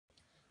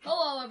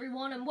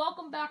everyone, and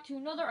welcome back to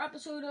another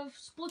episode of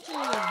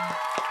Splatoon.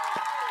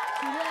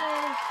 Today,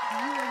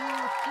 you are here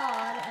with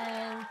Todd,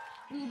 and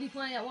we will be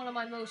playing at one of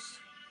my most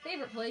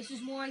favorite places,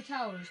 Moray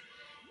Towers.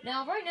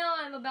 Now, right now,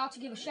 I'm about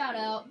to give a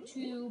shout-out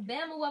to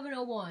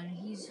Bam1101.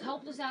 He's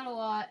helped us out a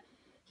lot.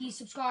 He's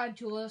subscribed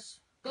to us.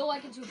 Go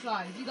like and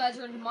subscribe. If you guys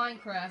are into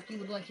Minecraft, you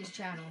would like his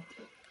channel.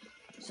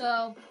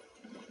 So,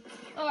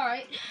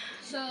 alright.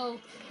 So,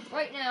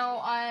 right now,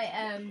 I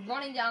am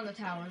running down the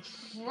tower,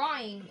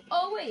 trying...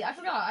 Oh, wait, I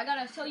forgot. I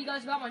gotta tell you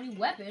guys about my new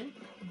weapon.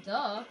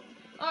 Duh.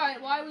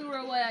 Alright, while we were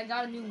away, I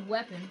got a new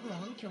weapon. Hold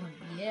on, let me kill him.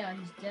 Yeah,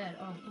 he's dead.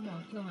 Oh, come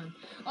on, kill him.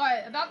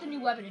 Alright, about the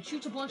new weapon. It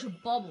shoots a bunch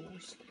of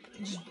bubbles.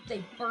 And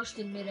they burst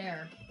in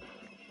midair.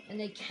 And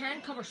they can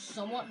cover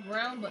somewhat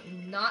ground, but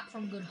not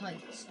from good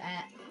heights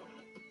at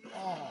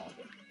all.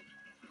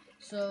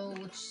 So,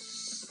 which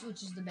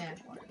is the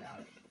bad part about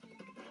it.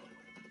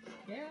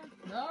 Yeah,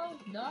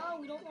 no,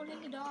 we don't want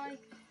him to die.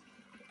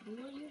 We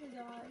want you to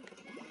die.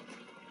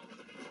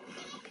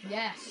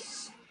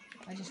 Yes!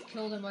 I just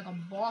killed him like a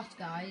boss,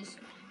 guys.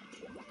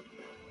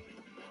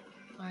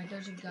 Alright,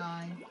 there's a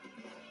guy.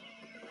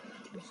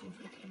 Let's see if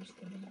he comes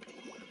to me.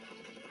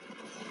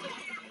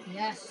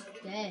 Yes,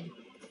 dead.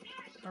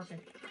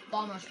 Perfect.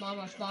 Bomb rush,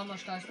 guys. Bomb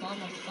rush.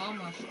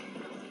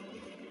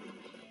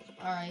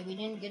 Alright, we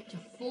didn't get to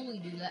fully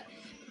do that.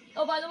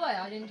 Oh, by the way,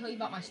 I didn't tell you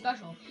about my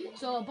special.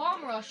 So, a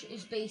bomb rush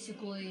is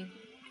basically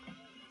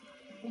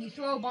when you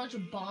throw a bunch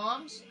of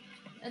bombs,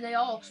 and they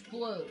all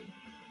explode.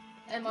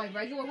 And my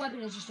regular weapon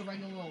is just a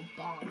regular old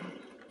bomb.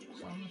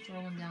 So, I'm gonna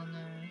throw one down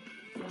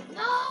there. No,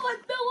 I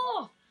fell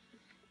off!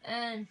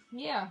 And,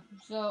 yeah,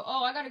 so,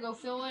 oh, I gotta go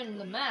fill in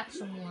the map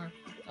some more.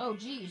 Oh,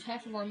 geez,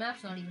 half of our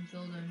map's not even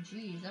filled in.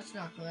 Geez, that's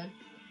not good.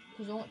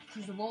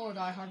 Because the roller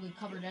guy hardly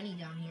covered any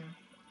down here.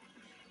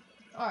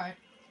 Alright,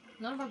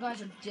 none of our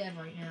guys are dead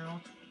right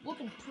now. It's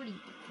looking pretty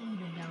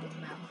even down the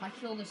map. If I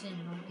fill this in,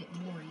 it'll get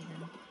more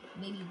even.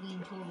 Maybe lean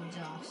towards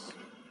us.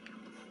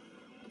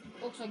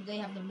 Looks like they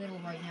have the middle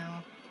right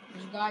now.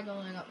 There's a guy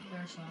going up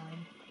their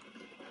side.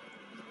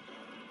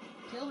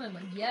 Kill him.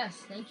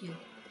 Yes, thank you.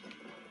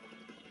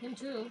 Him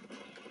too.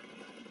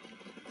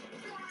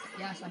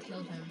 Yes, I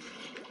killed him.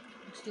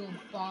 Let's do a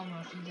bomb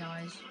rush, you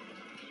guys.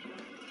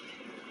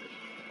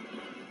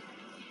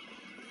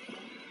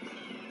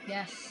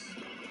 Yes.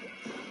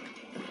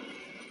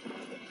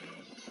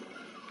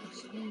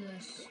 Let's do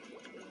this.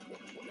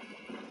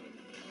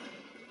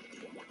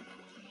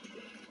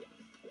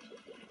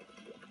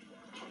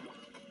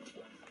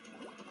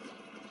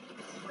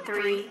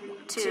 Three,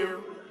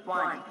 two,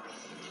 one.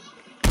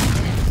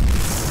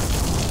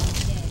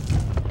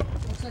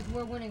 Looks like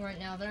we're winning right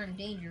now. They're in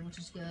danger, which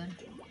is good.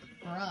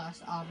 For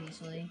us,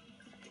 obviously.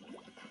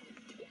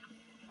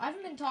 I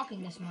haven't been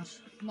talking this much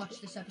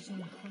this episode.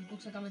 It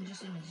looks like I'm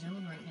just in a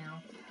zone right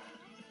now.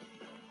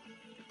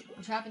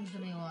 Which happens to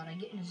me a lot. I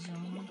get in a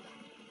zone,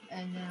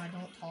 and then I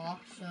don't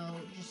talk, so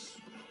just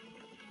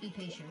be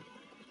patient.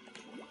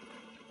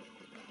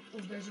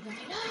 Oh, there's a guy.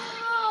 No!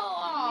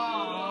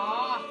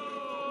 Aww.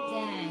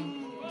 Dang.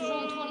 There's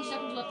only 20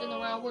 seconds left in the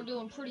round. We're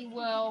doing pretty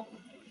well.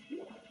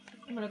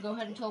 I'm gonna go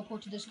ahead and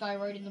teleport to this guy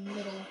right in the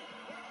middle.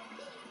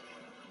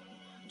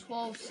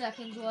 12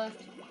 seconds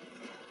left.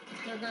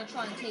 They're gonna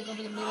try and take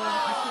over the middle.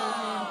 I killed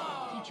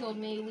him. He killed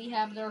me. We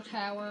have their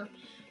tower.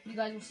 You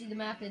guys will see the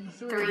map in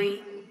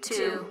 3,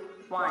 2,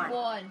 1.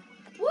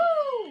 Woo!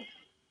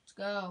 Let's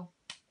go.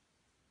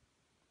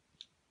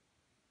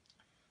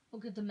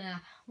 Look at the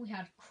map. We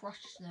had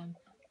crushed them.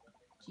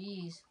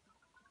 Jeez.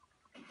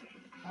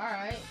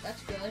 Alright,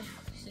 that's good.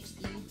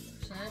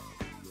 60%.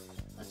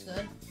 That's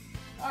good.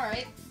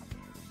 Alright.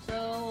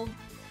 So,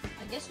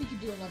 I guess we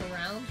could do another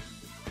round.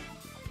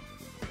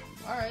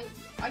 Alright.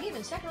 I came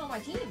in second on my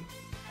team.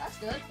 That's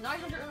good.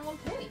 901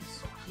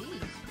 points. Jeez.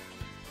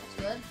 That's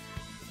good.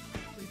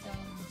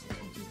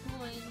 3,062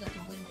 coins. That's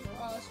a win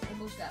for us.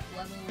 Almost at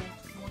level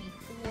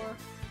 24.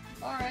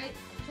 Alright.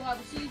 So I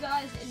will see you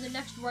guys in the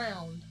next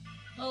round.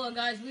 Hello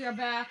guys, we are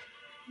back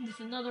with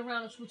another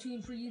round of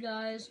Splatoon for you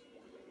guys.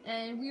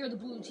 And we are the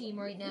blue team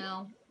right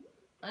now.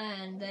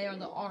 And they are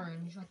the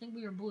orange. I think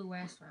we were blue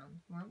last round,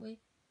 weren't we?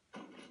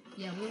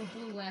 Yeah, we were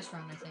blue last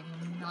round, I think.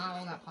 I'm not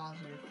all that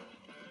positive.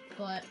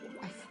 But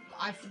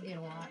I forget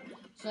a lot.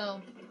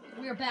 So,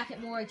 we are back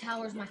at Moray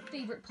Towers, my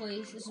favorite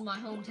place. This is my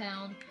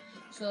hometown.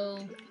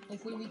 So,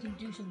 hopefully we can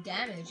do some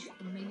damage.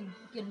 And maybe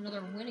get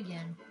another win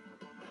again.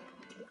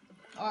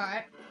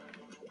 Alright.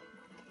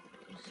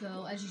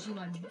 So, as you see,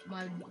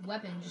 my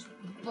weapon just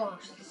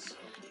bursts.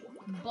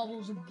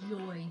 Bubbles of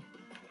joy.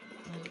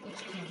 Wait,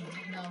 let's kill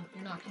him. No,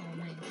 you're not killing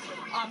me.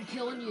 I'm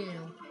killing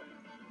you.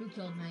 Who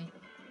killed me?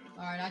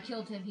 Alright, I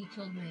killed him, he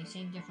killed me.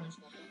 Same difference.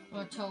 I'm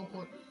gonna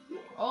teleport.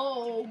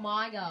 Oh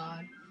my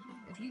god.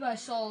 If you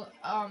guys saw,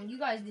 you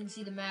guys didn't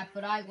see the map,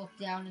 but I looked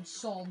down and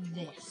saw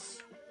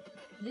this.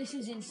 This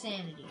is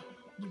insanity.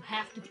 You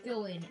have to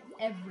fill in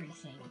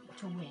everything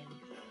to win.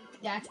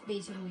 That's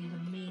basically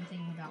the main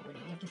thing about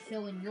winning. You have to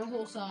fill in your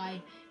whole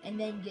side, and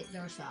then get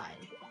their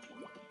side.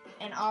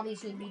 And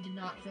obviously, we did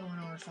not fill in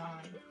our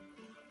side,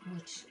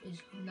 which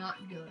is not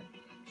good.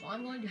 So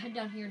I'm going to head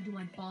down here and do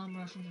my bomb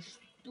rush and just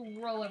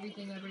throw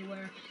everything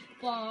everywhere.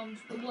 Bombs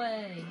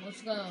away.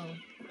 Let's go.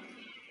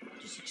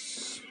 Just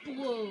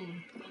explode.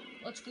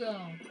 Let's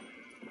go.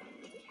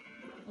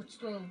 Let's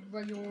throw a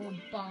regular old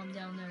bomb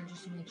down there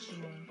just to make sure.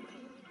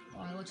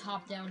 Alright, let's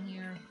hop down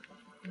here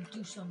and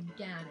do some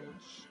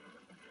damage.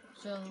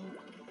 So,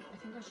 I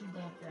think I should go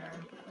up there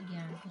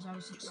again, because I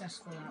was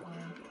successful that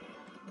way.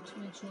 Let's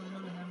make sure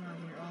none of them are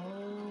here.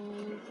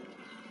 Oh,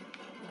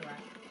 crap.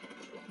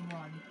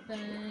 Run.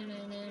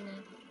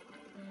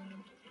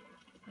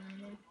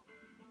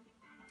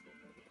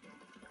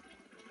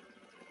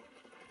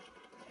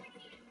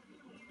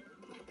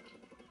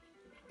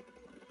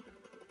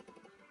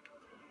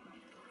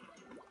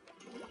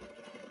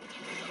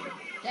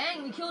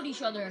 Dang, we killed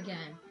each other again.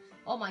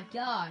 Oh my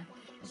god.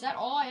 Is that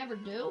all I ever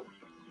do?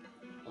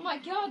 Oh my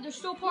god, they're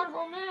still part of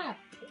our map.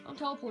 I'm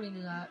teleporting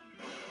to that.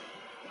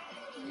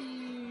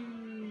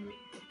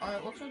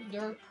 Alright, looks like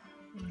they're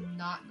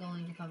not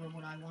going to cover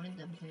what I wanted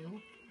them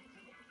to.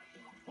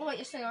 Oh wait,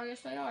 yes they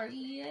are,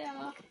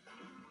 yeah.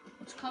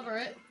 Let's cover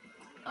it.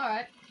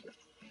 Alright.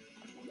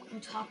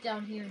 Let's hop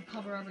down here and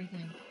cover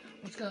everything.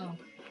 Let's go.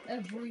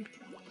 Every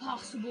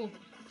possible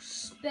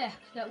speck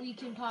that we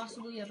can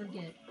possibly ever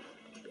get.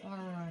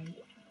 Alright.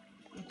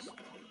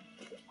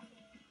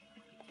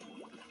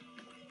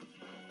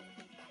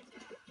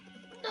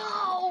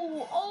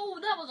 No! Oh,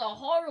 that was a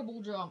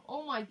horrible jump.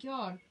 Oh my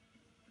god.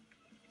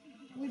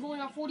 We've only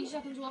got 40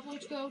 seconds left.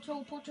 Let's go.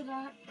 Teleport to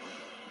that.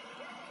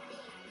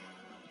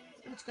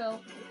 Let's go.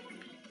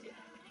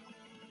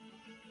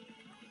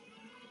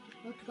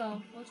 Let's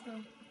go. Let's go.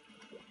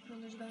 Oh,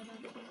 there's a guy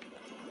back.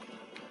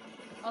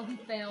 Oh, he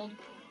failed.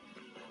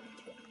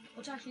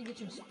 Let's actually get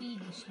some speed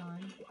this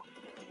time.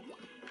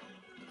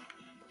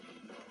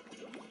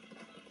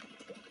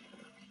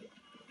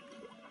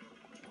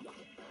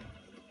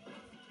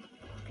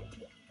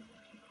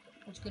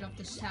 Let's get up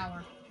this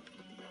tower.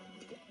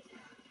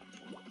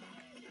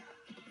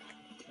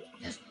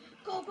 Yes!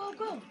 Go, go,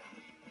 go!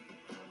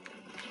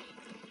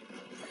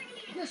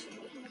 Yes!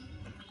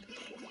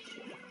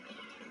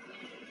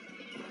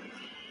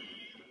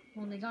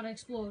 Well, they gotta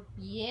explode.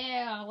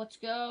 Yeah, let's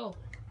go.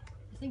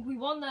 I think we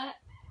won that.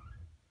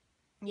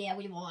 Yeah,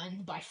 we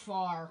won by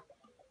far.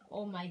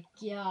 Oh my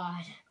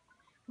god.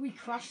 We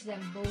crushed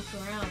them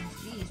both rounds.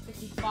 Jeez,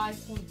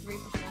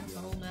 55.3% of the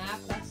whole map.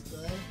 That's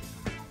good.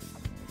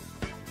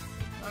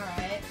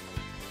 Alright.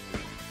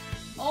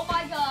 Oh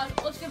my god,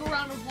 let's give a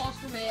round of applause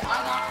for me. I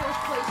got first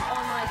place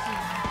on my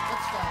team.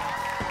 Let's go.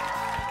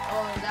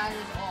 Oh, that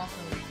is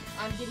awesome.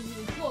 I'm getting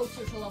even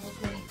closer to level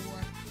 24.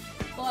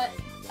 But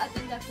I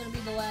think that's going to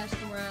be the last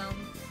round.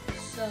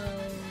 So,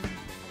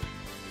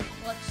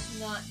 let's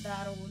not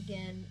battle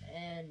again.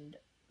 And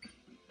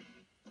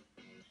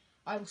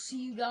I will see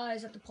you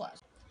guys at the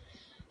plaza.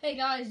 Hey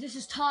guys, this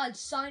is Todd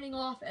signing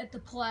off at the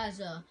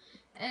plaza.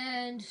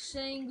 And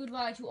saying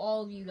goodbye to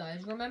all of you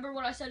guys. Remember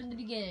what I said in the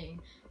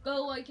beginning.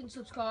 Go like and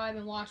subscribe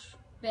and watch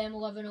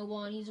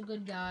Bam1101. He's a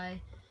good guy.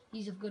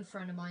 He's a good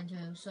friend of mine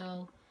too.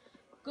 So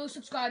go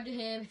subscribe to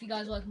him if you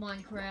guys like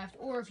Minecraft,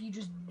 or if you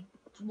just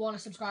want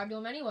to subscribe to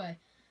him anyway.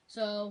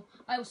 So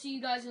I will see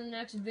you guys in the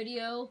next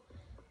video.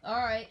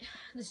 Alright,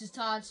 this is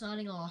Todd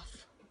signing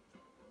off.